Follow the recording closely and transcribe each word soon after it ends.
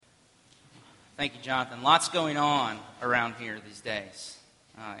Thank you, Jonathan. Lots going on around here these days,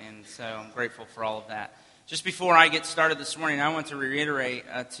 and so I'm grateful for all of that. Just before I get started this morning, I want to reiterate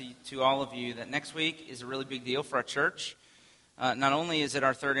to all of you that next week is a really big deal for our church. Not only is it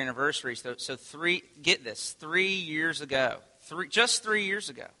our third anniversary, so 3 years ago, just 3 years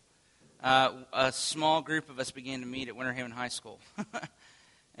ago, a small group of us began to meet at Winter Haven High School.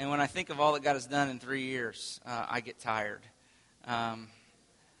 And when I think of all that God has done in 3 years, I get tired.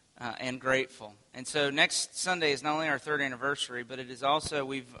 And grateful. And so next Sunday is not only our third anniversary, but it is also,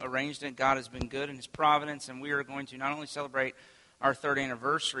 we've arranged it, God has been good in His providence, and we are going to not only celebrate our third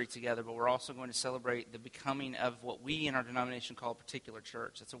anniversary together, but we're also going to celebrate the becoming of what we in our denomination call a particular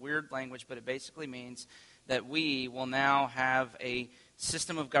church. It's a weird language, but it basically means that we will now have a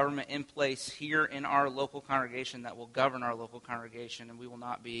system of government in place here in our local congregation that will govern our local congregation, and we will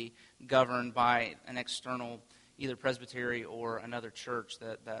not be governed by an external either presbytery or another church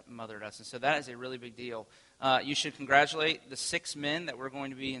that mothered us. And so that is a really big deal. You should congratulate the 6 men that we're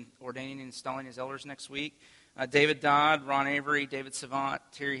going to be ordaining and installing as elders next week. David Dodd, Ron Avery, David Savant,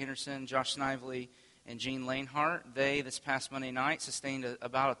 Terry Henderson, Josh Snively, and Gene Lanehart. They, this past Monday night, sustained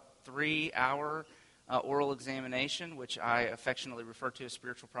about a 3-hour oral examination, which I affectionately refer to as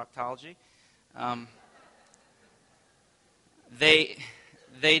spiritual proctology. They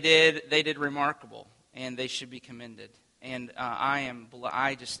did remarkable. And they should be commended. And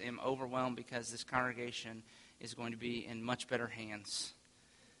I just am overwhelmed because this congregation is going to be in much better hands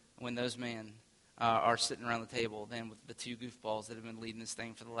when those men are sitting around the table than with the 2 goofballs that have been leading this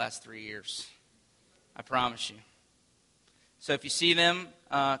thing for the last 3 years. I promise you. So if you see them,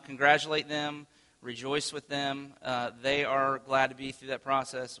 congratulate them, rejoice with them. They are glad to be through that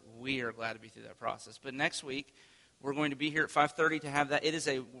process. We are glad to be through that process. But next week, we're going to be here at 5:30 to have that. It is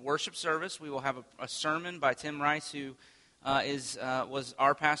a worship service. We will have a sermon by Tim Rice, who was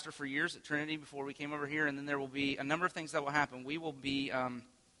our pastor for years at Trinity before we came over here. And then there will be a number of things that will happen. We will be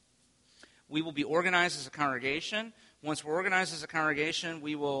organized as a congregation. Once we're organized as a congregation,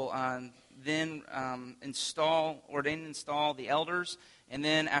 we will then ordain and install the elders. And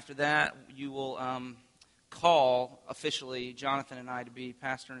then after that, you will call officially Jonathan and I to be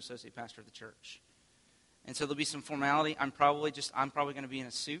pastor and associate pastor of the church. And so there'll be some formality. I'm probably going to be in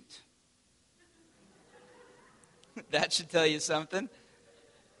a suit. That should tell you something.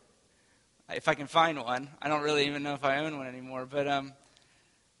 If I can find one. I don't really even know if I own one anymore. But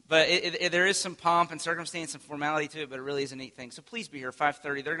there is some pomp and circumstance and formality to it, but it really is a neat thing. So please be here at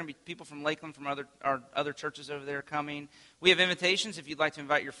 5:30. There are going to be people from Lakeland, from our other churches over there coming. We have invitations. If you'd like to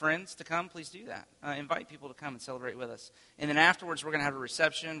invite your friends to come, please do that. Invite people to come and celebrate with us. And then afterwards, we're going to have a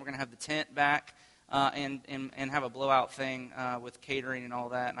reception. We're going to have the tent back. And have a blowout thing with catering and all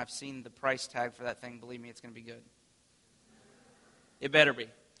that. And I've seen the price tag for that thing. Believe me, it's going to be good. It better be.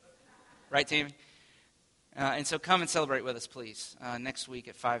 Right, Tammy? And so come and celebrate with us, please, next week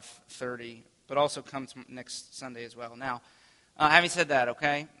at 5:30. But also come next Sunday as well. Now, having said that,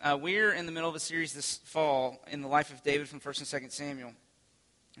 okay, we're in the middle of a series this fall in the life of David from 1st and 2nd Samuel.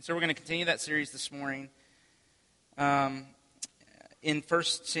 And so we're going to continue that series this morning. In 1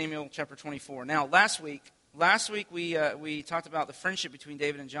 Samuel chapter 24. Now, last week we talked about the friendship between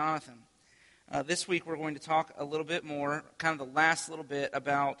David and Jonathan. This week we're going to talk a little bit more, kind of the last little bit,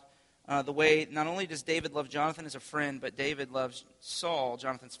 about the way not only does David love Jonathan as a friend, but David loves Saul,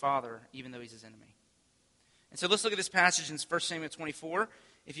 Jonathan's father, even though he's his enemy. And so let's look at this passage in 1 Samuel 24.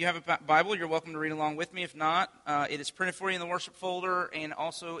 If you have a Bible, you're welcome to read along with me. If not, it is printed for you in the worship folder, and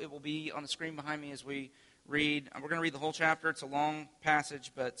also it will be on the screen behind me as we read. We're going to read the whole chapter. It's a long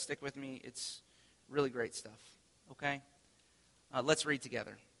passage, but stick with me. It's really great stuff. Okay? Let's read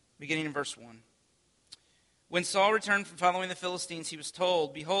together. Beginning in verse 1. When Saul returned from following the Philistines, he was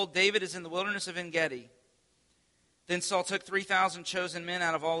told, "Behold, David is in the wilderness of En-Gedi." Then Saul took 3,000 chosen men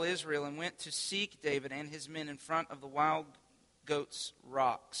out of all Israel and went to seek David and his men in front of the wild goats'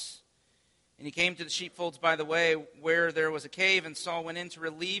 rocks. And he came to the sheepfolds by the way where there was a cave, and Saul went in to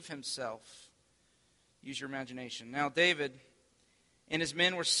relieve himself. Use your imagination. Now David and his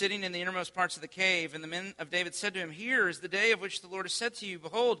men were sitting in the innermost parts of the cave, and the men of David said to him, "Here is the day of which the Lord has said to you,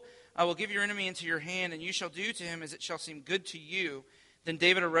 Behold, I will give your enemy into your hand, and you shall do to him as it shall seem good to you." Then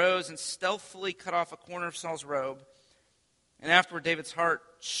David arose and stealthily cut off a corner of Saul's robe. And afterward David's heart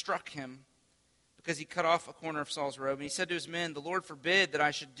struck him because he cut off a corner of Saul's robe. And he said to his men, "The Lord forbid that I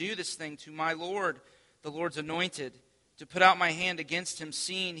should do this thing to my Lord, the Lord's anointed, to put out my hand against him,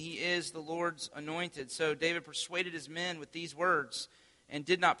 seeing he is the Lord's anointed." So David persuaded his men with these words and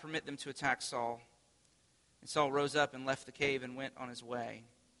did not permit them to attack Saul. And Saul rose up and left the cave and went on his way.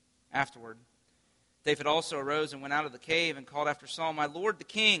 Afterward, David also arose and went out of the cave and called after Saul, "My lord the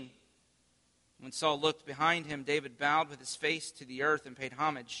king." When Saul looked behind him, David bowed with his face to the earth and paid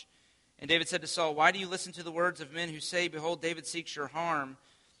homage. And David said to Saul, "Why do you listen to the words of men who say, 'Behold, David seeks your harm'?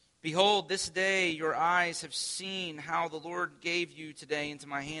 Behold, this day your eyes have seen how the Lord gave you today into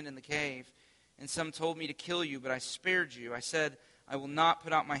my hand in the cave. And some told me to kill you, but I spared you. I said, 'I will not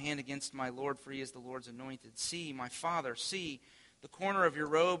put out my hand against my Lord, for he is the Lord's anointed.' See, my father, see the corner of your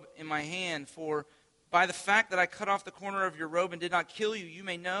robe in my hand. For by the fact that I cut off the corner of your robe and did not kill you, you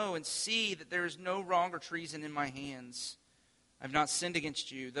may know and see that there is no wrong or treason in my hands. I have not sinned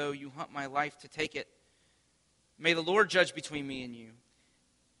against you, though you hunt my life to take it. May the Lord judge between me and you.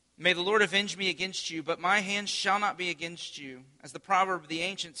 May the Lord avenge me against you, but my hand shall not be against you. As the proverb of the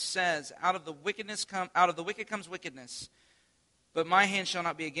ancients says, out of the wicked comes wickedness, but my hand shall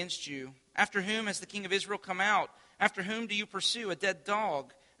not be against you. After whom has the king of Israel come out? After whom do you pursue? A dead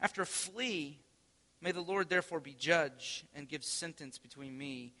dog? After a flea? May the Lord therefore be judge and give sentence between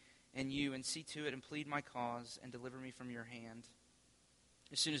me and you, and see to it and plead my cause and deliver me from your hand."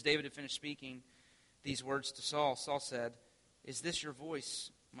 As soon as David had finished speaking these words to Saul, Saul said, "Is this your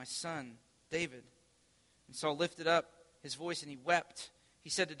voice, my son, David?" And Saul lifted up his voice and he wept. He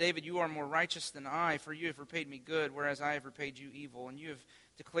said to David, "You are more righteous than I, for you have repaid me good, whereas I have repaid you evil. And you have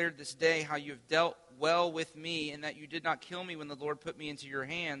declared this day how you have dealt well with me, and that you did not kill me when the Lord put me into your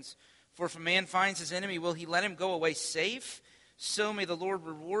hands. For if a man finds his enemy, will he let him go away safe? So may the Lord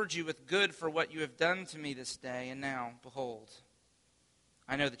reward you with good for what you have done to me this day. And now, behold,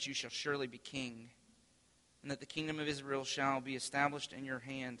 I know that you shall surely be king, and that the kingdom of Israel shall be established in your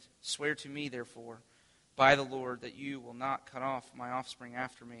hand. Swear to me, therefore, by the Lord, that you will not cut off my offspring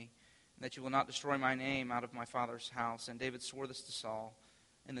after me, and that you will not destroy my name out of my father's house." And David swore this to Saul,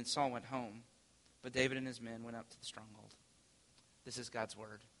 and then Saul went home. But David and his men went up to the stronghold. This is God's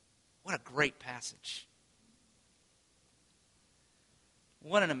word. What a great passage.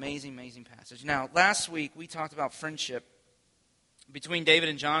 What an amazing, amazing passage. Now, last week we talked about friendship between David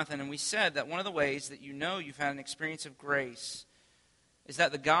and Jonathan, and we said that one of the ways that you know you've had an experience of grace is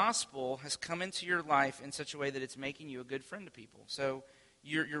that the gospel has come into your life in such a way that it's making you a good friend to people. So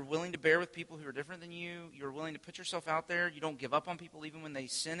you're willing to bear with people who are different than you. You're willing to put yourself out there. You don't give up on people even when they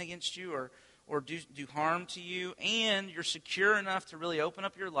sin against you or do harm to you. And you're secure enough to really open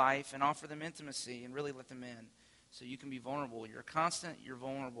up your life and offer them intimacy and really let them in. So you can be vulnerable. You're constant, you're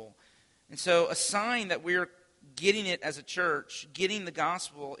vulnerable. And so a sign that we're getting it as a church, getting the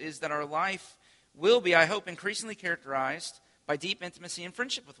gospel, is that our life will be, I hope, increasingly characterized by deep intimacy and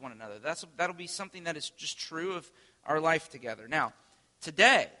friendship with one another. That'll be something that is just true of our life together. Now,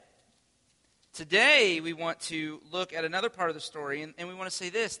 today we want to look at another part of the story, and we want to say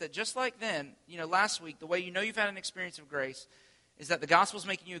this, that just like then, last week, the way you know you've had an experience of grace is that the gospel's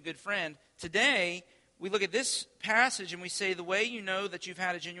making you a good friend. Today, we look at this passage and we say the way you know that you've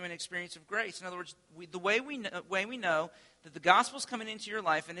had a genuine experience of grace. In other words, the way we know that the gospel's coming into your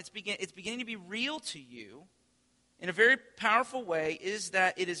life and it's beginning to be real to you in a very powerful way is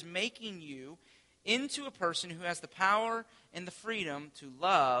that it is making you into a person who has the power and the freedom to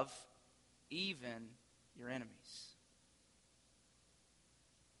love even your enemies.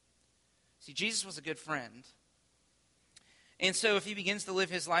 See, Jesus was a good friend. And so if he begins to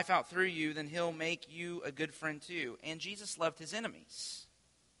live his life out through you, then he'll make you a good friend too. And Jesus loved his enemies.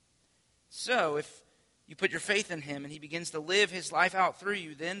 So if you put your faith in him and he begins to live his life out through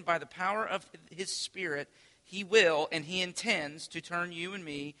you, then by the power of his Spirit, he will and he intends to turn you and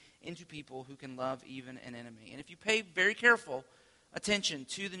me into people who can love even an enemy. And if you pay very careful attention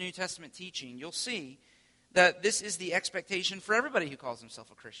to the New Testament teaching, you'll see that this is the expectation for everybody who calls himself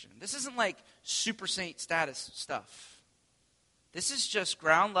a Christian. This isn't like super saint status stuff. This is just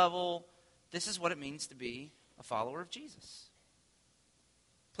ground level. This is what it means to be a follower of Jesus.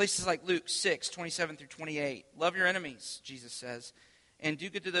 Places like Luke 6, 27 through 28. Love your enemies, Jesus says, and do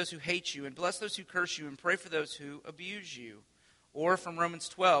good to those who hate you, and bless those who curse you, and pray for those who abuse you. Or from Romans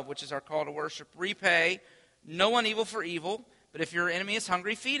 12, which is our call to worship, repay no one evil for evil, but if your enemy is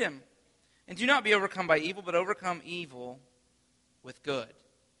hungry, feed him. And do not be overcome by evil, but overcome evil with good.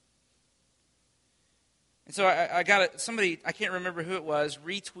 And so I got somebody, I can't remember who it was,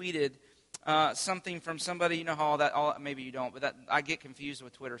 retweeted something from somebody. You know how maybe you don't, but that I get confused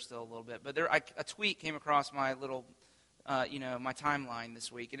with Twitter still a little bit. But a tweet came across my little, my timeline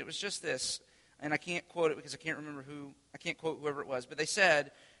this week, and it was just this. And I can't quote it because I can't quote whoever it was. But they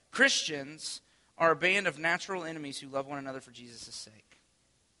said, Christians are a band of natural enemies who love one another for Jesus' sake.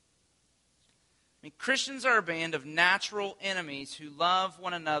 I mean, Christians are a band of natural enemies who love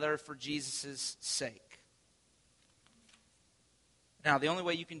one another for Jesus' sake. Now, the only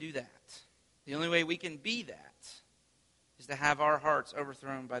way you can do that, the only way we can be that, is to have our hearts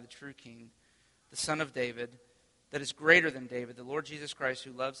overthrown by the true King the Son of David, that is greater than David, the Lord Jesus Christ,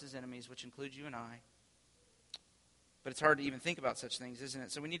 who loves his enemies, which includes you and I. But it's hard to even think about such things, isn't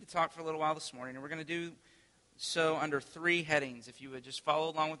it? So we need to talk for a little while this morning, and we're going to do so under 3 headings. If you would just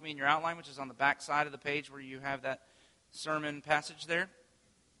follow along with me in your outline, which is on the back side of the page where you have that sermon passage there.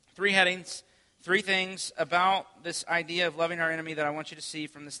 3 headings, 3 things about this idea of loving our enemy that I want you to see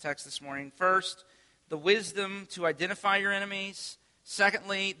from this text this morning. First, the wisdom to identify your enemies.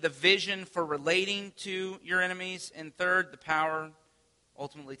 Secondly, the vision for relating to your enemies. And third, the power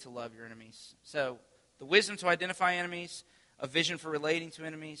ultimately to love your enemies. So, the wisdom to identify enemies, a vision for relating to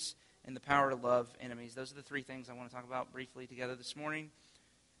enemies, and the power to love enemies. Those are the 3 things I want to talk about briefly together this morning.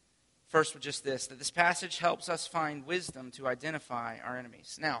 First, with just this, that this passage helps us find wisdom to identify our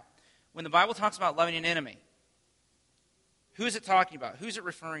enemies. Now, when the Bible talks about loving an enemy, who is it talking about? Who is it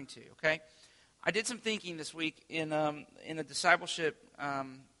referring to? Okay, I did some thinking this week in a discipleship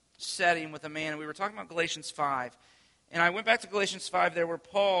setting with a man, and we were talking about Galatians 5. And I went back to Galatians 5 there where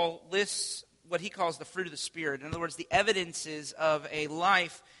Paul lists what he calls the fruit of the Spirit. In other words, the evidences of a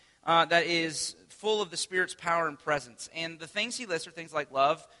life that is full of the Spirit's power and presence. And the things he lists are things like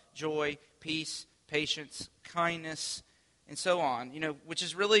love, joy, peace, patience, kindness, and so on, which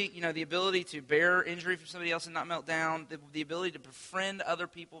is really, the ability to bear injury from somebody else and not melt down, the ability to befriend other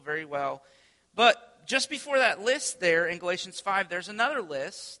people very well. But just before that list there in Galatians 5, there's another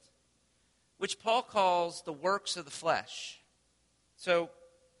list, which Paul calls the works of the flesh. So,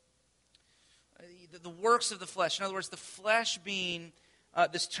 the works of the flesh, in other words, the flesh being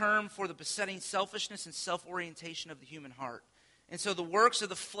this term for the besetting selfishness and self-orientation of the human heart. And so the works of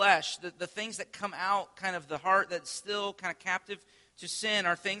the flesh, the things that come out kind of the heart that's still kind of captive to sin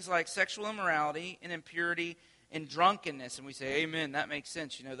are things like sexual immorality and impurity and drunkenness. And we say, amen, that makes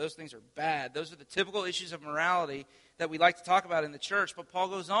sense. Those things are bad. Those are the typical issues of morality that we like to talk about in the church. But Paul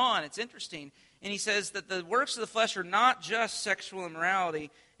goes on, it's interesting, and he says that the works of the flesh are not just sexual immorality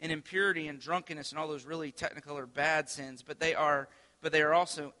and impurity and drunkenness and all those really technical or bad sins, but they are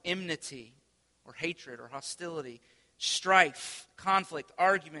also enmity or hatred or hostility, strife, conflict,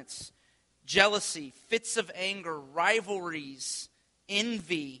 arguments, jealousy, fits of anger, rivalries,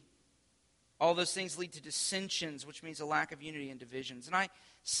 envy. All those things lead to dissensions, which means a lack of unity and divisions. And I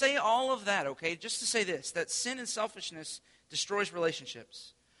say all of that, okay, just to say this, that sin and selfishness destroys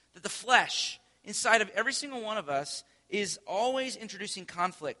relationships. That the flesh inside of every single one of us is always introducing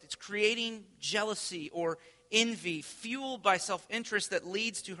conflict. It's creating jealousy or envy, fueled by self-interest that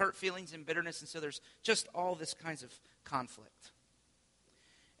leads to hurt feelings and bitterness. And so there's just all this kinds of conflict.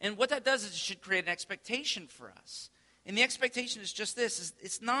 And what that does is it should create an expectation for us. And the expectation is just this.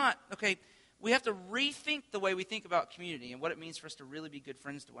 It's not, okay, we have to rethink the way we think about community and what it means for us to really be good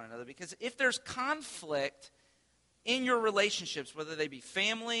friends to one another. Because if there's conflict in your relationships, whether they be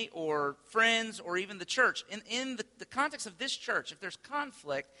family or friends or even the church, in the context of this church, if there's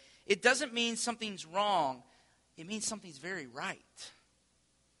conflict, it doesn't mean something's wrong. It means something's very right.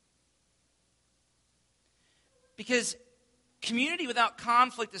 Because community without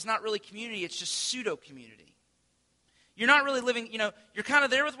conflict is not really community, it's just pseudo-community. You're not really living, you're kind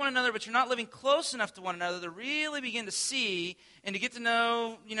of there with one another, but you're not living close enough to one another to really begin to see and to get to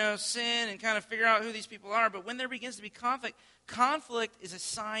know, sin and kind of figure out who these people are. But when there begins to be conflict, conflict is a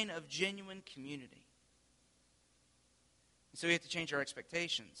sign of genuine community. And so we have to change our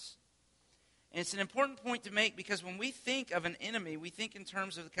expectations. And it's an important point to make because when we think of an enemy, we think in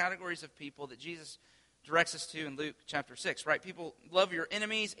terms of the categories of people that Jesus directs us to in Luke chapter 6, right? People, love your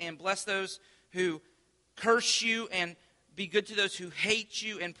enemies and bless those who curse you and be good to those who hate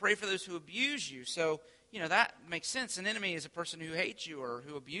you and pray for those who abuse you. So, that makes sense. An enemy is a person who hates you or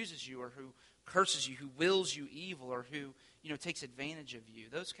who abuses you or who curses you, who wills you evil or who, takes advantage of you.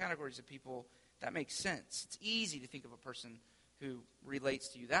 Those categories of people, that makes sense. It's easy to think of a person who relates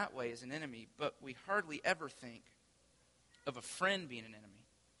to you that way as an enemy, but we hardly ever think of a friend being an enemy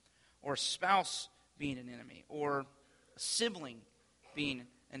or a spouse being an enemy or a sibling being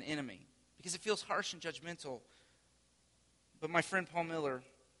an enemy because it feels harsh and judgmental. But my friend Paul Miller,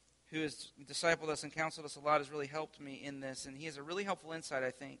 who has discipled us and counseled us a lot, has really helped me in this, and he has a really helpful insight, I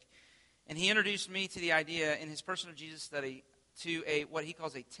think. And he introduced me to the idea in his personal Jesus study to what he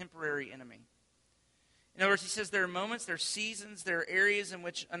calls a temporary enemy. In other words, he says there are moments, there are seasons, there are areas in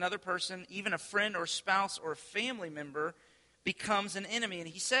which another person, even a friend or spouse or a family member, becomes an enemy. And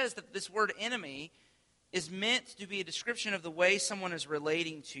he says that this word enemy is meant to be a description of the way someone is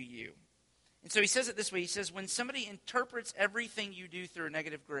relating to you. And so he says it this way. He says, when somebody interprets everything you do through a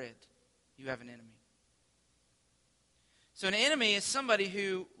negative grid, you have an enemy. So an enemy is somebody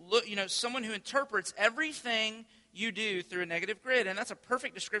who, someone who interprets everything you do through a negative grid. And that's a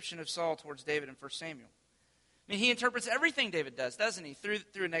perfect description of Saul towards David in 1 Samuel. I mean, he interprets everything David does, doesn't he,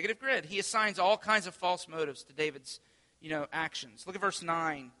 through a negative grid. He assigns all kinds of false motives to David's, actions. Look at verse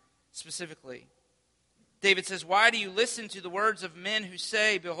 9 specifically. David says, "Why do you listen to the words of men who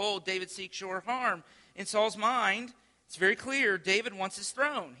say, 'Behold, David seeks your harm'?" In Saul's mind, it's very clear, David wants his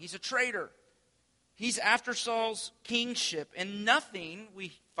throne. He's a traitor. He's after Saul's kingship, and nothing, we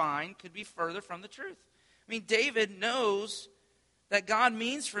find, could be further from the truth. I mean, David knows that God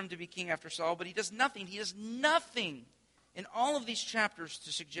means for him to be king after Saul, but he does nothing. He does nothing in all of these chapters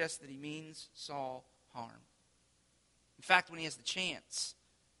to suggest that he means Saul harm. In fact, when he has the chance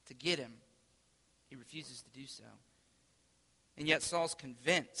to get him, he refuses to do so. And yet Saul's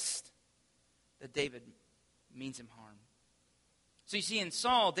convinced that David means him harm. So you see, in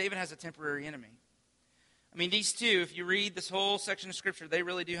Saul, David has a temporary enemy. I mean, these two, if you read this whole section of Scripture, they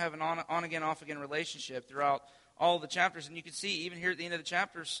really do have an on-again, off-again relationship throughout all the chapters. And you can see, even here at the end of the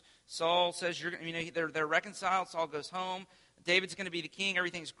chapters, Saul says, they're reconciled. Saul goes home. David's going to be the king.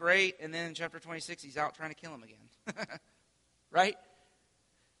 Everything's great. And then in chapter 26, he's out trying to kill him again. Right?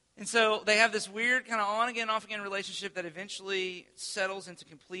 And so they have this weird kind of on-again, off-again relationship that eventually settles into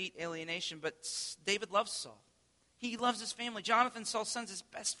complete alienation. But David loves Saul. He loves his family. Jonathan, Saul's son's his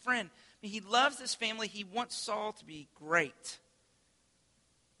best friend. I mean, he loves this family. He wants Saul to be great.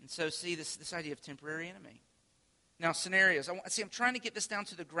 And so, see, this idea of temporary enemy. Now, scenarios. I'm trying to get this down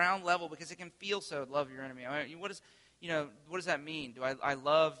to the ground level because it can feel so, love your enemy. I mean, what does that mean? Do I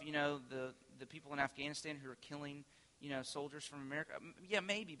love, the people in Afghanistan who are killing, soldiers from America? Yeah,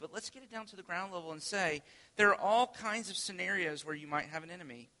 maybe. But let's get it down to the ground level and say there are all kinds of scenarios where you might have an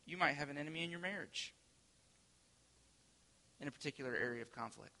enemy. You might have an enemy in your marriage, in a particular area of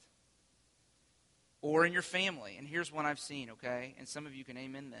conflict, or in your family. And here's one I've seen, okay? And some of you can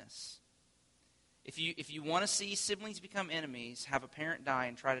amen this. If you want to see siblings become enemies, have a parent die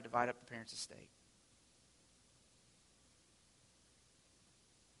and try to divide up the parent's estate.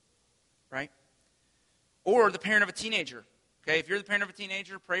 Right? Or the parent of a teenager. Okay, if you're the parent of a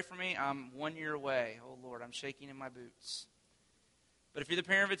teenager, pray for me. I'm 1 year away. Oh, Lord, I'm shaking in my boots. But if you're the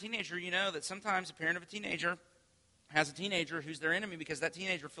parent of a teenager, you know that sometimes a parent of a teenager has a teenager who's their enemy because that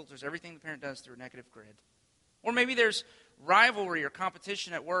teenager filters everything the parent does through a negative grid. Or maybe there's rivalry or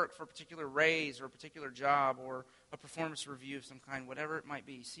competition at work for a particular raise or a particular job or a performance review of some kind, whatever it might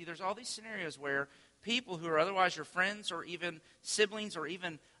be. See, there's all these scenarios where people who are otherwise your friends or even siblings or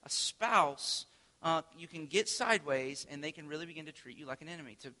even a spouse, you can get sideways and they can really begin to treat you like an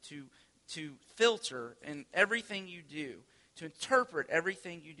enemy, to filter in everything you do, to interpret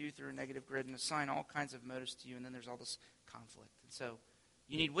everything you do through a negative grid and assign all kinds of motives to you, and then there's all this conflict. And so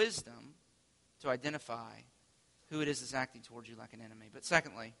you need wisdom to identify who it is that's acting towards you like an enemy. But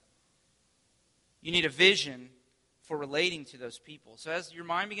secondly, you need a vision for relating to those people. So as your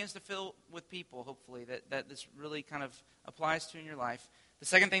mind begins to fill with people, hopefully, that this really kind of applies to in your life, the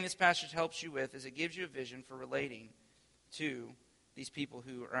second thing this passage helps you with is it gives you a vision for relating to these people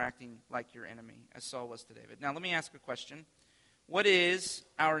who are acting like your enemy, as Saul was to David. Now, let me ask a question. What is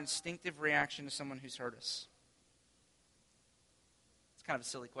our instinctive reaction to someone who's hurt us? It's kind of a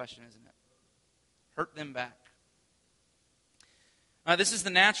silly question, isn't it? Hurt them back. This is the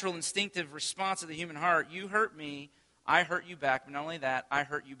natural, instinctive response of the human heart. You hurt me, I hurt you back. But not only that, I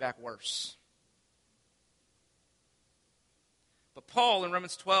hurt you back worse. But Paul in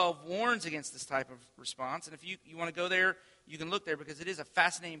Romans 12 warns against this type of response. And if you want to go there, you can look there because it is a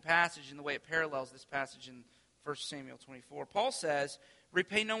fascinating passage in the way it parallels this passage in 1 Samuel 24. Paul says,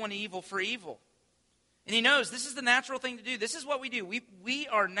 repay no one evil for evil. And he knows this is the natural thing to do. This is what we do. We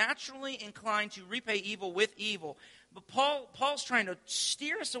are naturally inclined to repay evil with evil. But Paul's trying to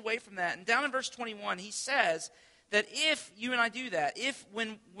steer us away from that. And down in verse 21, he says that if you and I do that, if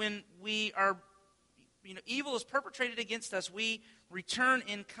when we are, evil is perpetrated against us, we return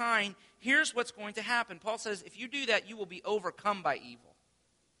in kind, here's what's going to happen. Paul says, if you do that, you will be overcome by evil.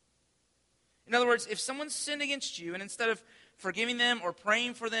 In other words, if someone sinned against you, and instead of forgiving them or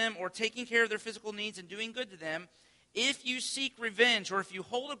praying for them or taking care of their physical needs and doing good to them, if you seek revenge or if you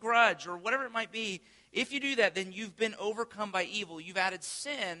hold a grudge or whatever it might be, if you do that, then you've been overcome by evil. You've added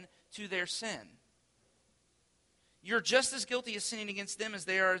sin to their sin. You're just as guilty of sinning against them as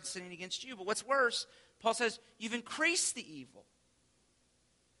they are sinning against you. But what's worse, Paul says, you've increased the evil.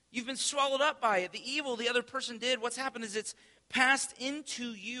 You've been swallowed up by it. The evil the other person did, what's happened is it's passed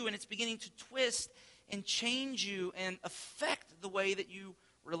into you and it's beginning to twist and change you and affect the way that you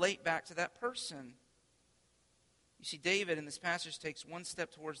relate back to that person. You see, David in this passage takes one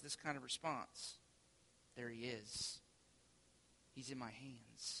step towards this kind of response. There he is. He's in my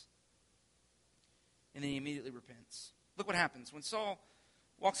hands. And then he immediately repents. Look what happens. When Saul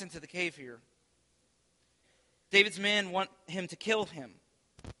walks into the cave here, David's men want him to kill him.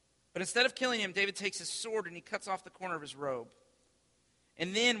 But instead of killing him, David takes his sword and he cuts off the corner of his robe.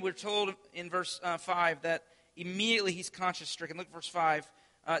 And then we're told in verse 5 that immediately he's conscience-stricken. Look at verse 5.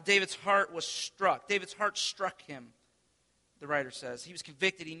 David's heart was struck. David's heart struck him, the writer says. He was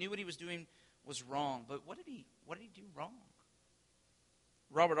convicted. He knew what he was doing was wrong. But what did he do wrong?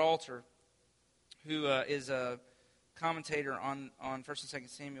 Robert Alter, who is a commentator on 1st and 2nd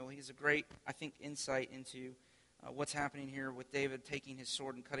Samuel, he has a great, I think, insight into what's happening here with David taking his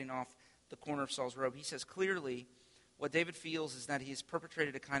sword and cutting off the corner of Saul's robe. He says clearly what David feels is that he has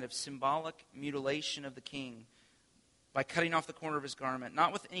perpetrated a kind of symbolic mutilation of the king by cutting off the corner of his garment.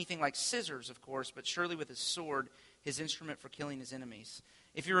 Not with anything like scissors, of course, but surely with his sword, his instrument for killing his enemies.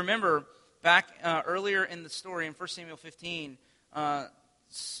 If you remember, back earlier in the story in 1 Samuel 15,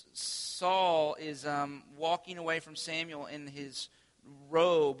 Saul is walking away from Samuel and his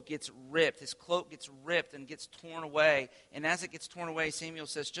robe gets ripped. His cloak gets ripped and gets torn away. And as it gets torn away, Samuel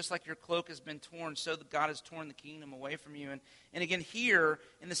says, just like your cloak has been torn, so that God has torn the kingdom away from you. And again, here,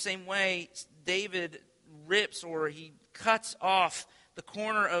 in the same way, David rips or he cuts off the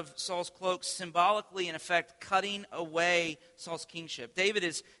corner of Saul's cloak, symbolically, in effect, cutting away Saul's kingship. David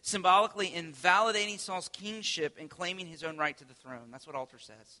is symbolically invalidating Saul's kingship and claiming his own right to the throne. That's what Alter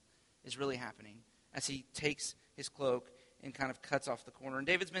says is really happening as he takes his cloak and kind of cuts off the corner. And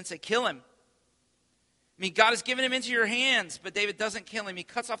David's men say, kill him. I mean, God has given him into your hands, but David doesn't kill him. He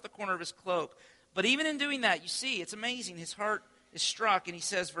cuts off the corner of his cloak. But even in doing that, you see, it's amazing. His heart is struck, and he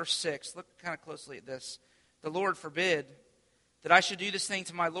says, verse 6, look kind of closely at this. The Lord forbid that I should do this thing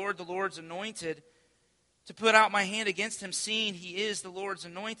to my Lord, the Lord's anointed, to put out my hand against him, seeing he is the Lord's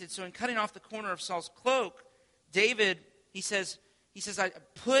anointed. So in cutting off the corner of Saul's cloak, David, he says, I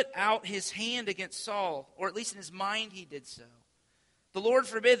put out his hand against Saul, or at least in his mind he did so. The Lord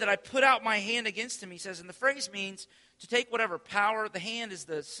forbid that I put out my hand against him, he says. And the phrase means to take whatever power. The hand is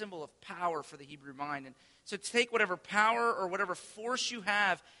the symbol of power for the Hebrew mind. And so to take whatever power or whatever force you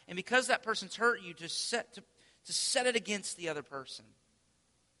have, and because that person's hurt you, to set it against the other person.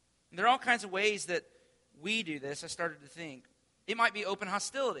 And there are all kinds of ways that we do this, I started to think. It might be open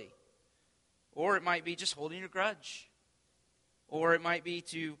hostility. Or it might be just holding a grudge. Or it might be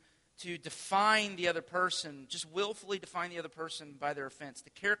to define the other person, just willfully define the other person by their offense, to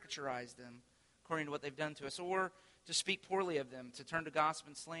caricaturize them according to what they've done to us, or to speak poorly of them, to turn to gossip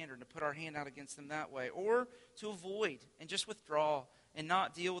and slander, and to put our hand out against them that way, or to avoid and just withdraw and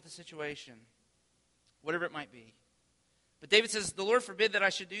not deal with the situation, whatever it might be. But David says, the Lord forbid that I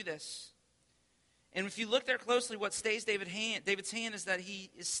should do this. And if you look there closely, what stays David's hand is that he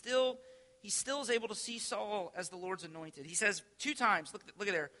still is able to see Saul as the Lord's anointed. He says 2 times, look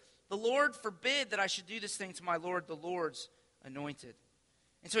at there, the Lord forbid that I should do this thing to my Lord, the Lord's anointed.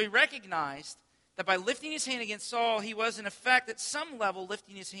 And so he recognized that by lifting his hand against Saul, he was in effect at some level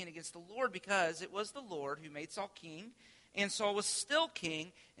lifting his hand against the Lord, because it was the Lord who made Saul king, and Saul was still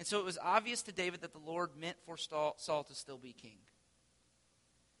king, and so it was obvious to David that the Lord meant for Saul to still be king.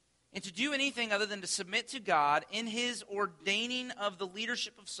 And to do anything other than to submit to God in his ordaining of the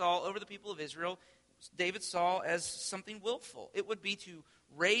leadership of Saul over the people of Israel, David saw as something willful. It would be to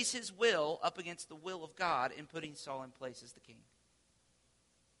raise his will up against the will of God in putting Saul in place as the king.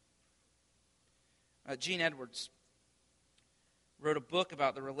 Gene Edwards wrote a book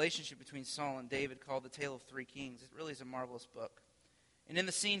about the relationship between Saul and David called The Tale of Three Kings. It really is a marvelous book. And in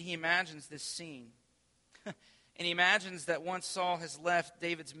the scene, he imagines this scene. And he imagines that once Saul has left,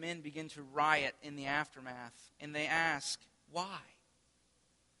 David's men begin to riot in the aftermath. And they ask, why?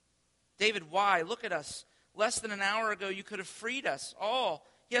 David, why? Look at us. Less than an hour ago, you could have freed us all.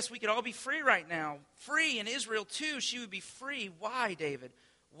 Yes, we could all be free right now. Free in Israel too. She would be free. Why, David?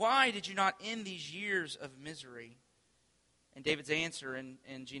 Why did you not end these years of misery? And David's answer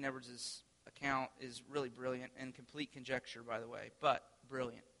in Gene Edwards' account is really brilliant and complete conjecture, by the way, but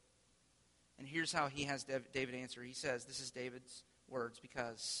brilliant. And here's how he has David answer. He says, this is David's words,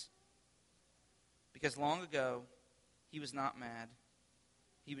 because long ago he was not mad.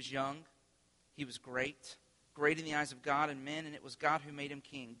 He was young. He was great in the eyes of God and men, and it was God who made him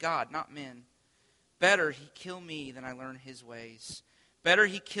king. God, not men. Better he kill me than I learn his ways. Better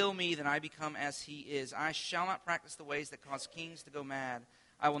he kill me than I become as he is. I shall not practice the ways that cause kings to go mad.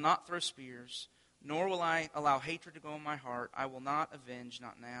 I will not throw spears, nor will I allow hatred to go in my heart. I will not avenge,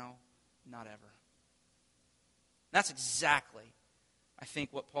 not now, not ever. That's exactly, I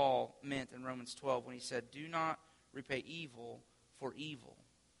think, what Paul meant in Romans 12 when he said, do not repay evil for evil,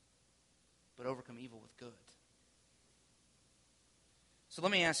 but overcome evil with good. So let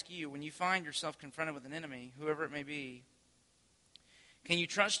me ask you, when you find yourself confronted with an enemy, whoever it may be, can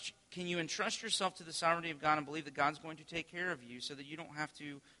you entrust yourself to the sovereignty of God and believe that God's going to take care of you so that you don't have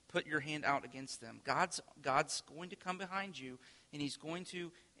to put your hand out against them? God's going to come behind you, and he's going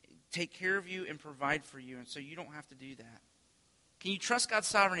to take care of you and provide for you, and so you don't have to do that. Can you trust God's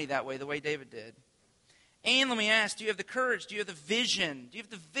sovereignty that way, the way David did? And let me ask, do you have the courage? Do you have the vision? Do you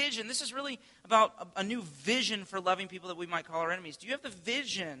have the vision? This is really about a new vision for loving people that we might call our enemies. Do you have the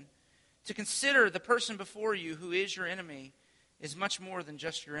vision to consider the person before you who is your enemy is much more than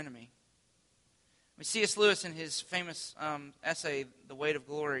just your enemy? C.S. Lewis, in his famous essay, The Weight of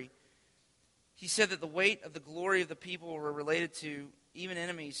Glory, he said that the weight of the glory of the people we're related to, even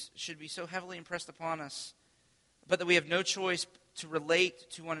enemies, should be so heavily impressed upon us, but that we have no choice to relate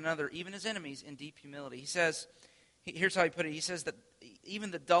to one another, even as enemies, in deep humility. He says, here's how he put it, he says that even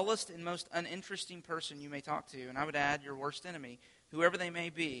the dullest and most uninteresting person you may talk to, and I would add your worst enemy, whoever they may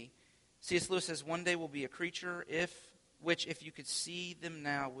be, C.S. Lewis says, one day will be a creature which if you could see them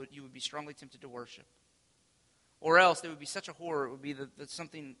now, you would be strongly tempted to worship. Or else, it would be such a horror, it would be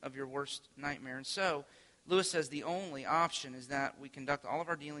something of your worst nightmare. And so, Lewis says the only option is that we conduct all of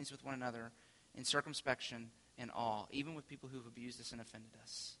our dealings with one another in circumspection and awe, even with people who have abused us and offended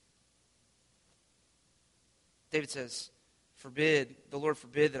us. David says, the Lord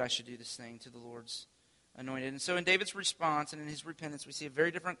forbid that I should do this thing to the Lord's anointed. And so in David's response and in his repentance, we see a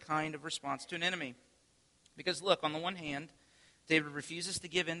very different kind of response to an enemy. Because look, on the one hand, David refuses to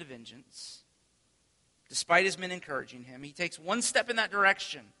give in to vengeance, despite his men encouraging him. He takes one step in that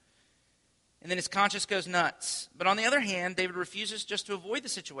direction, and then his conscience goes nuts. But on the other hand, David refuses just to avoid the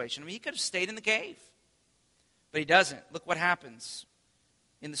situation. I mean, he could have stayed in the cave. But he doesn't. Look what happens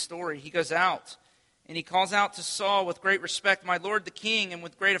in the story. He goes out, and he calls out to Saul with great respect, my lord the king, and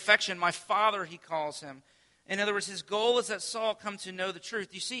with great affection, my father, he calls him. In other words, his goal is that Saul come to know the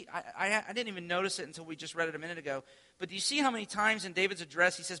truth. You see, I didn't even notice it until we just read it a minute ago. But do you see how many times in David's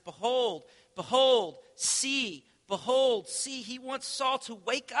address he says, behold, behold, see, behold, see. He wants Saul to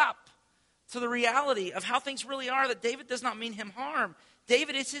wake up to the reality of how things really are, that David does not mean him harm.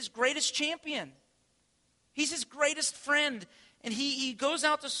 David is his greatest champion. He's his greatest friend. And he goes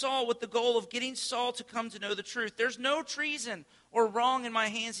out to Saul with the goal of getting Saul to come to know the truth. There's no treason or wrong in my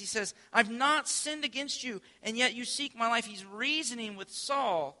hands. He says, I've not sinned against you, and yet you seek my life. He's reasoning with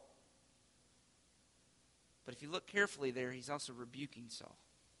Saul. But if you look carefully there, he's also rebuking Saul.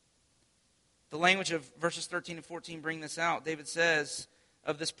 The language of verses 13 and 14 bring this out. David says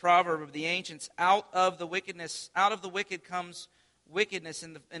of this proverb of the ancients, out of the wicked comes wickedness.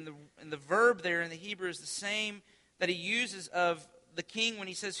 And the verb there in the Hebrew is the same that he uses of the king when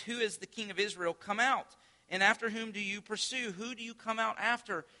he says, who is the king of Israel? Come out. And after whom do you pursue? Who do you come out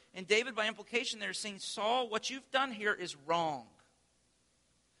after? And David, by implication there, is saying, Saul, what you've done here is wrong.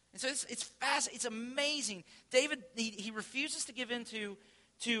 And so it's fast. It's amazing. David, he refuses to give in to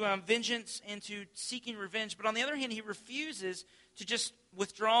vengeance and to seeking revenge. But on the other hand, he refuses to just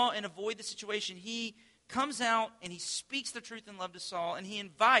withdraw and avoid the situation. He comes out and he speaks the truth in love to Saul. And he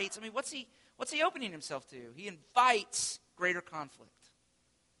invites, what's he opening himself to? He invites greater conflict.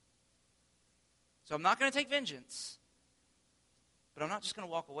 So I'm not going to take vengeance, but I'm not just going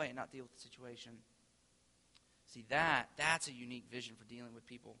to walk away and not deal with the situation. See, that's a unique vision for dealing with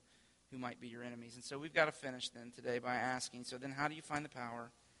people who might be your enemies. And so we've got to finish then today by asking, so then how do you find the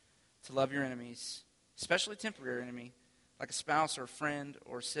power to love your enemies, especially temporary enemy, like a spouse or a friend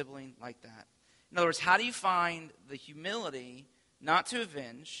or a sibling like that? In other words, how do you find the humility not to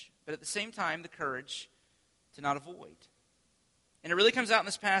avenge, but at the same time the courage to not avoid? And it really comes out in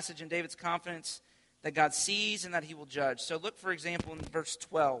this passage in David's confidence that God sees and that he will judge. So look, for example, in verse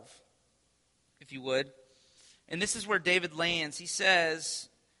 12, if you would. And this is where David lands. He says,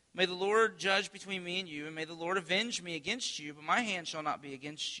 may the Lord judge between me and you, and may the Lord avenge me against you, but my hand shall not be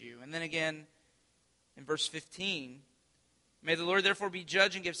against you. And then again, in verse 15, may the Lord therefore be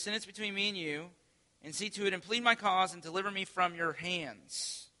judge and give sentence between me and you, and see to it and plead my cause and deliver me from your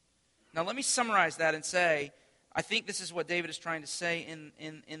hands. Now let me summarize that and say, I think this is what David is trying to say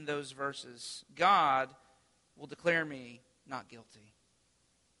in those verses. God will declare me not guilty.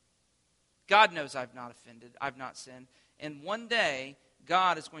 God knows I've not offended, I've not sinned. And one day,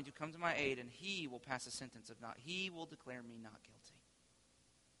 God is going to come to my aid and he will pass a sentence of not. He will declare me not guilty.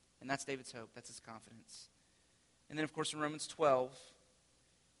 And that's David's hope. That's his confidence. And then, of course, in Romans 12,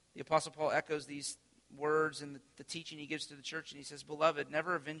 the Apostle Paul echoes these words in the teaching he gives to the church. And he says, beloved,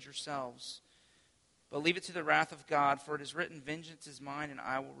 never avenge yourselves, but leave it to the wrath of God, for it is written, vengeance is mine, and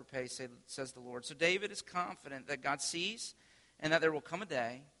I will repay, says the Lord. So David is confident that God sees, and that there will come a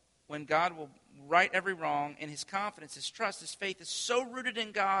day when God will right every wrong, and his confidence, his trust, his faith is so rooted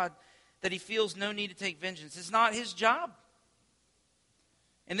in God that he feels no need to take vengeance. It's not his job.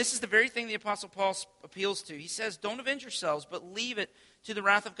 And this is the very thing the Apostle Paul appeals to. He says, don't avenge yourselves, but leave it to the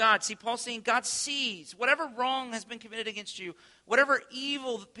wrath of God. See, Paul's saying God sees whatever wrong has been committed against you, whatever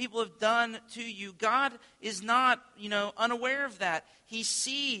evil that people have done to you. God is not, unaware of that. He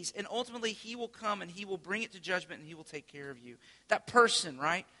sees, and ultimately he will come and he will bring it to judgment and he will take care of you. That person,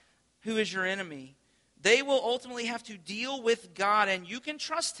 right, who is your enemy, they will ultimately have to deal with God, and you can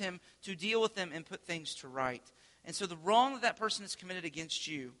trust him to deal with them and put things to right. And so the wrong that person has committed against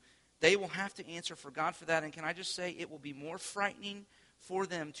you, they will have to answer for God for that. And can I just say, it will be more frightening for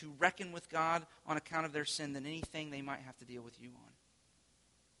them to reckon with God on account of their sin than anything they might have to deal with you on.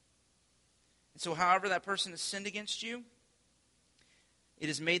 And so however that person has sinned against you, it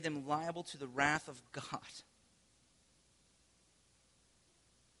has made them liable to the wrath of God.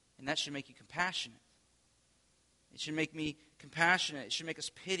 And that should make you compassionate. It should make me compassionate. It should make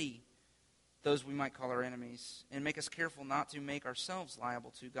us pity those we might call our enemies, and make us careful not to make ourselves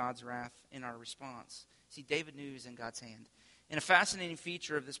liable to God's wrath in our response. See, David knew he was in God's hand. And a fascinating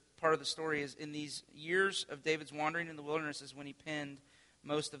feature of this part of the story is in these years of David's wandering in the wilderness is when he penned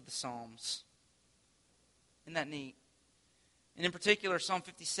most of the Psalms. Isn't that neat? And in particular, Psalm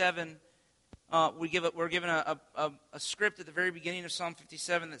 57, we're given a script at the very beginning of Psalm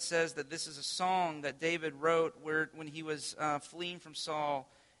 57 that says that this is a song that David wrote when he was fleeing from Saul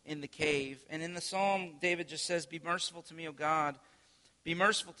in the cave. And in the psalm, David just says, "Be merciful to me, O God. Be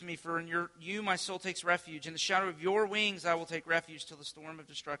merciful to me, for in you my soul takes refuge. In the shadow of your wings I will take refuge till the storm of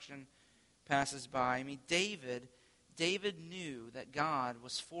destruction passes by." I mean, David knew that God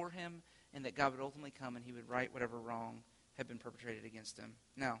was for him and that God would ultimately come and he would right whatever wrong had been perpetrated against him.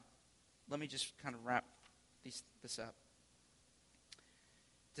 Now, let me just kind of wrap this up.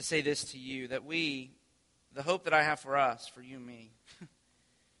 To say this to you, that the hope that I have for us, for you and me,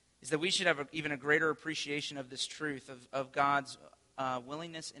 is that we should have even a greater appreciation of this truth, of God's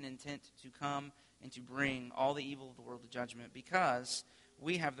willingness and intent to come and to bring all the evil of the world to judgment, because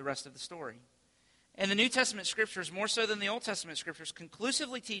we have the rest of the story. And the New Testament Scriptures, more so than the Old Testament Scriptures,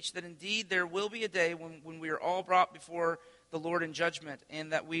 conclusively teach that indeed there will be a day when we are all brought before the Lord in judgment,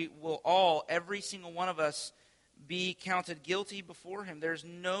 and that we will all, every single one of us, be counted guilty before him. There's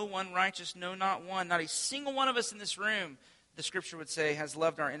no one righteous, no, not one. Not a single one of us in this room, the Scripture would say, has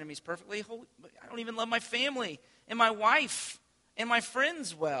loved our enemies perfectly. I don't even love my family and my wife and my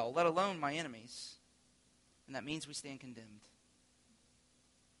friends well, let alone my enemies. And that means we stand condemned.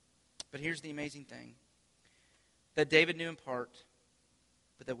 But here's the amazing thing, that David knew in part,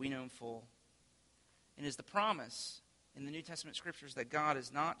 but that we know in full. And is the promise in the New Testament Scriptures that God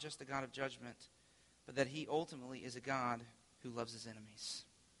is not just a God of judgment, but that he ultimately is a God who loves his enemies.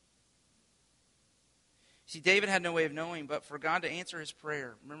 See, David had no way of knowing, but for God to answer his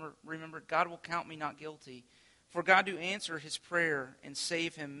prayer, remember, God will count me not guilty. For God to answer his prayer and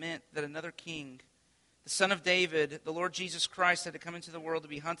save him meant that another king, the Son of David, the Lord Jesus Christ, had to come into the world to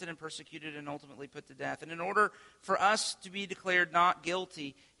be hunted and persecuted and ultimately put to death. And in order for us to be declared not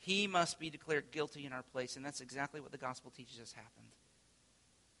guilty, he must be declared guilty in our place. And that's exactly what the gospel teaches us happened.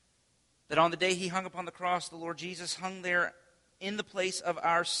 That on the day he hung upon the cross, the Lord Jesus hung there in the place of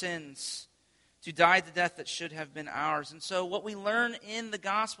our sins, to die the death that should have been ours. And so what we learn in the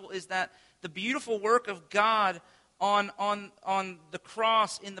gospel is that the beautiful work of God on the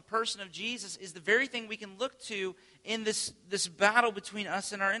cross in the person of Jesus is the very thing we can look to in this battle between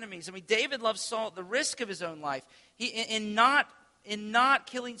us and our enemies. I mean, David loved Saul at the risk of his own life. In not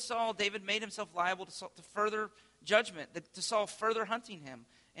killing Saul, David made himself liable to further judgment, to Saul further hunting him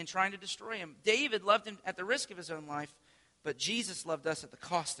and trying to destroy him. David loved him at the risk of his own life, but Jesus loved us at the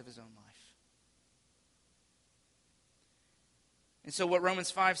cost of his own life. And so what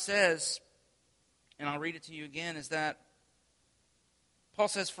Romans 5 says, and I'll read it to you again, is that Paul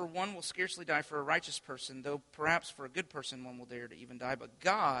says, "For one will scarcely die for a righteous person, though perhaps for a good person one will dare to even die. But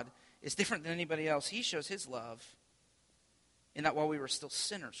God is different than anybody else. He shows his love in that while we were still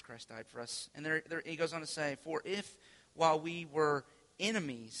sinners, Christ died for us." And there he goes on to say, "For if while we were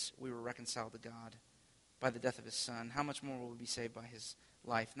enemies we were reconciled to God by the death of his Son, how much more will we be saved by his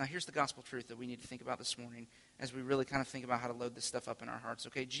life?" Now here's the gospel truth that we need to think about this morning as we really kind of think about how to load this stuff up in our hearts.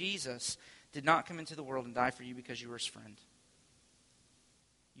 Okay, Jesus did not come into the world and die for you because you were his friend.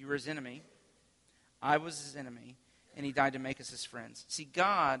 You were his enemy. I was his enemy. And he died to make us his friends. See,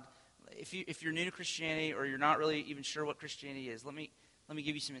 God, if you're new to Christianity or you're not really even sure what Christianity is, let me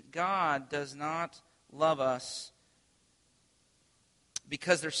give you some. God does not love us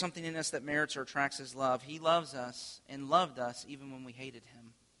because there's something in us that merits or attracts his love. He loves us and loved us even when we hated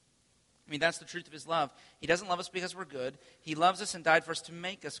him. I mean, that's the truth of his love. He doesn't love us because we're good. He loves us and died for us to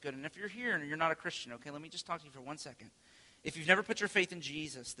make us good. And if you're here and you're not a Christian, okay, let me just talk to you for 1 second. If you've never put your faith in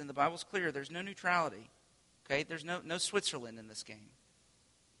Jesus, then the Bible's clear. There's no neutrality. Okay? There's no Switzerland in this game.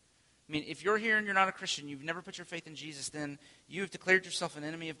 I mean, if you're here and you're not a Christian, you've never put your faith in Jesus, then you have declared yourself an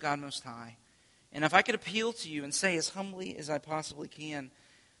enemy of God Most High. And if I could appeal to you and say as humbly as I possibly can,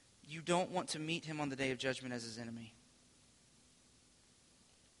 you don't want to meet him on the day of judgment as his enemy.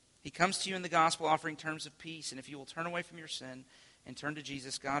 He comes to you in the gospel offering terms of peace, and if you will turn away from your sin and turn to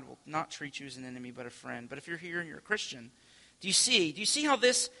Jesus, God will not treat you as an enemy but a friend. But if you're here and you're a Christian, do you see how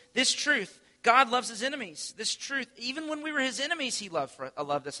this truth, God loves his enemies, this truth, even when we were his enemies, he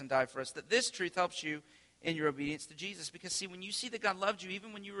loved us and died for us, that this truth helps you in your obedience to Jesus. Because see, when you see that God loved you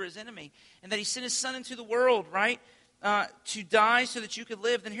even when you were his enemy, and that he sent his son into the world, right, to die so that you could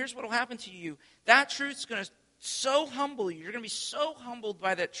live, then here's what will happen to you. That truth's going to so humble you. You're going to be so humbled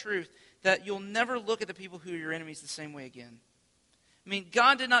by that truth that you'll never look at the people who are your enemies the same way again. I mean,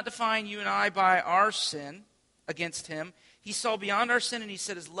 God did not define you and I by our sin against him. He saw beyond our sin, and he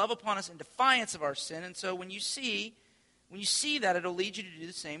set his love upon us in defiance of our sin. And so when you see that, it'll lead you to do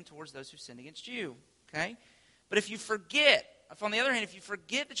the same towards those who sinned against you. Okay? But if on the other hand, if you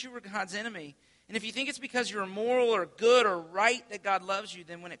forget that you were God's enemy, and if you think it's because you're moral or good or right that God loves you,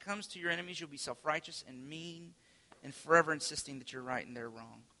 then when it comes to your enemies, you'll be self-righteous and mean and forever insisting that you're right and they're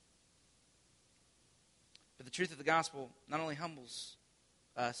wrong. But the truth of the gospel not only humbles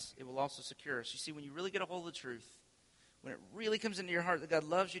us, it will also secure us. You see, when you really get a hold of the truth, when it really comes into your heart that God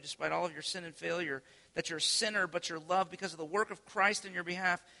loves you despite all of your sin and failure, that you're a sinner but you're loved because of the work of Christ in your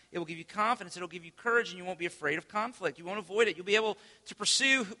behalf, it will give you confidence, it will give you courage, and you won't be afraid of conflict. You won't avoid it. You'll be able to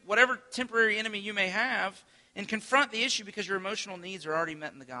pursue whatever temporary enemy you may have and confront the issue because your emotional needs are already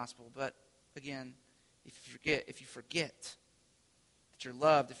met in the gospel. But again, if you forget that you're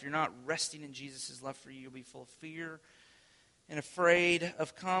loved, if you're not resting in Jesus' love for you, you'll be full of fear and afraid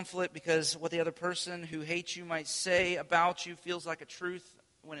of conflict because what the other person who hates you might say about you feels like a truth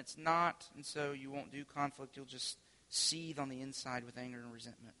when it's not, and so you won't do conflict. You'll just seethe on the inside with anger and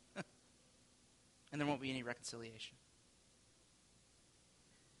resentment. And there won't be any reconciliation.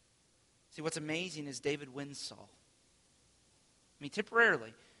 See, what's amazing is David wins Saul. I mean,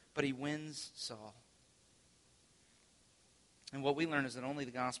 temporarily, but he wins Saul. And what we learn is that only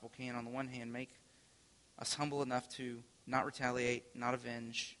the gospel can, on the one hand, make us humble enough to not retaliate, not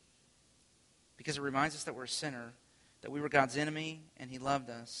avenge, because it reminds us that we're a sinner, that we were God's enemy, and he loved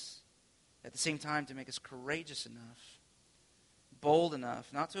us. At the same time, to make us courageous enough, bold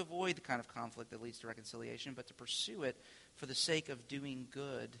enough, not to avoid the kind of conflict that leads to reconciliation, but to pursue it for the sake of doing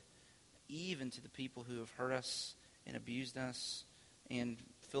good, even to the people who have hurt us and abused us and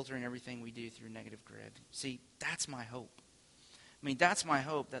filtering everything we do through negative grid. See, that's my hope. I mean, that's my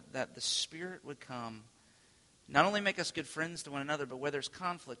hope, that the Spirit would come, not only make us good friends to one another, but where there's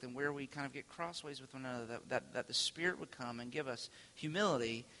conflict and where we kind of get crossways with one another, that the Spirit would come and give us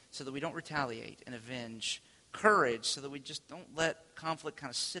humility so that we don't retaliate and avenge, courage so that we just don't let conflict kind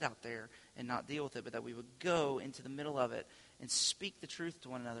of sit out there and not deal with it, but that we would go into the middle of it and speak the truth to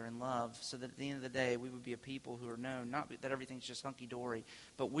one another in love so that at the end of the day we would be a people who are known, not that everything's just hunky-dory,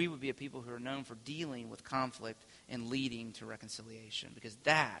 but we would be a people who are known for dealing with conflict and leading to reconciliation, because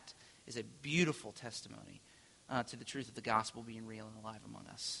that is a beautiful testimony to the truth of the gospel being real and alive among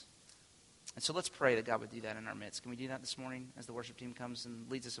us. And so let's pray that God would do that in our midst. Can we do that this morning as the worship team comes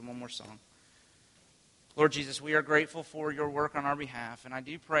and leads us in one more song? Lord Jesus, we are grateful for your work on our behalf, and I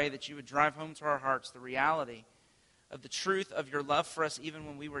do pray that you would drive home to our hearts the reality of the truth of your love for us even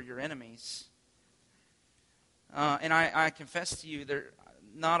when we were your enemies. And I confess to you, there's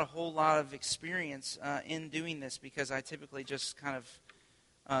not a whole lot of experience in doing this because I typically just kind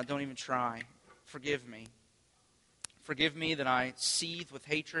of don't even try. Forgive me. Forgive me that I seethe with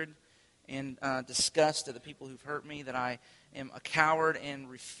hatred and disgust at the people who've hurt me, that I am a coward and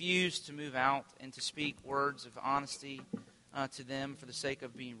refuse to move out and to speak words of honesty to them for the sake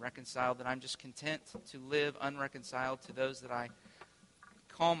of being reconciled, that I'm just content to live unreconciled to those that I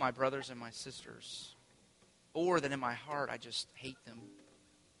call my brothers and my sisters, or that in my heart I just hate them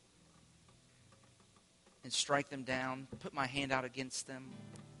and strike them down, put my hand out against them.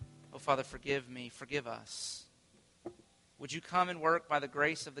 Oh, Father, forgive me, forgive us. Would you come and work by the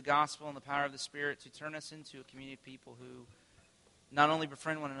grace of the gospel and the power of the Spirit to turn us into a community of people who not only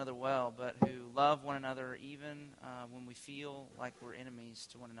befriend one another well, but who love one another even when we feel like we're enemies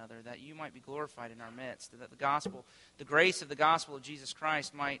to one another, that you might be glorified in our midst, that the gospel, the grace of the gospel of Jesus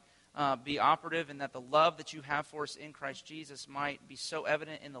Christ might be operative, and that the love that you have for us in Christ Jesus might be so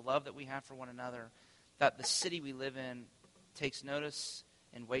evident in the love that we have for one another, that the city we live in takes notice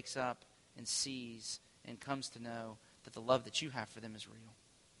and wakes up and sees and comes to know that the love that you have for them is real.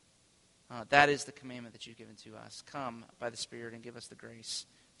 That is the commandment that you've given to us. Come by the Spirit and give us the grace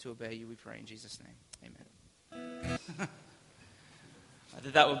to obey you, we pray in Jesus' name. Amen.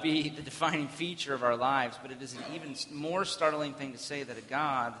 That would be the defining feature of our lives, but it is an even more startling thing to say that a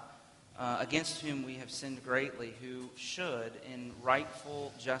God against whom we have sinned greatly, who should, in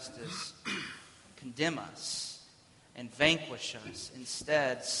rightful justice, condemn us and vanquish us,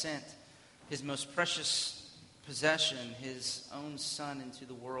 instead sent his most precious possession, his own Son, into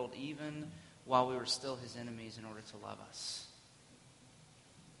the world, even while we were still his enemies, in order to love us.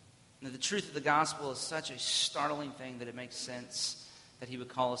 Now, the truth of the gospel is such a startling thing that it makes sense that he would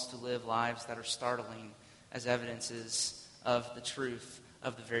call us to live lives that are startling as evidences of the truth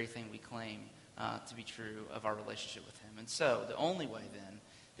of the very thing we claim to be true of our relationship with him. And so, the only way then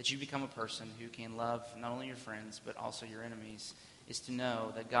that you become a person who can love not only your friends but also your enemies is to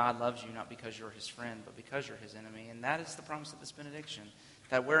know that God loves you not because you're his friend but because you're his enemy. And that is the promise of this benediction,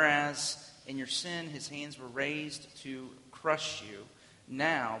 that whereas in your sin his hands were raised to crush you,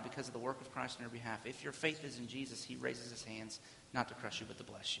 now, because of the work of Christ on your behalf, if your faith is in Jesus, he raises his hands not to crush you, but to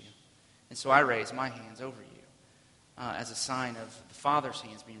bless you. And so I raise my hands over you as a sign of the Father's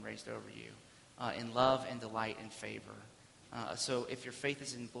hands being raised over you in love and delight and favor. So if your faith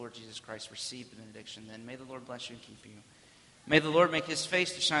is in the Lord Jesus Christ, receive the benediction. Then may the Lord bless you and keep you. May the Lord make his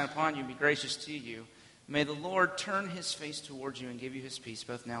face to shine upon you and be gracious to you. May the Lord turn his face towards you and give you his peace,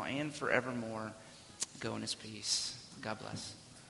 both now and forevermore. Go in his peace. God bless.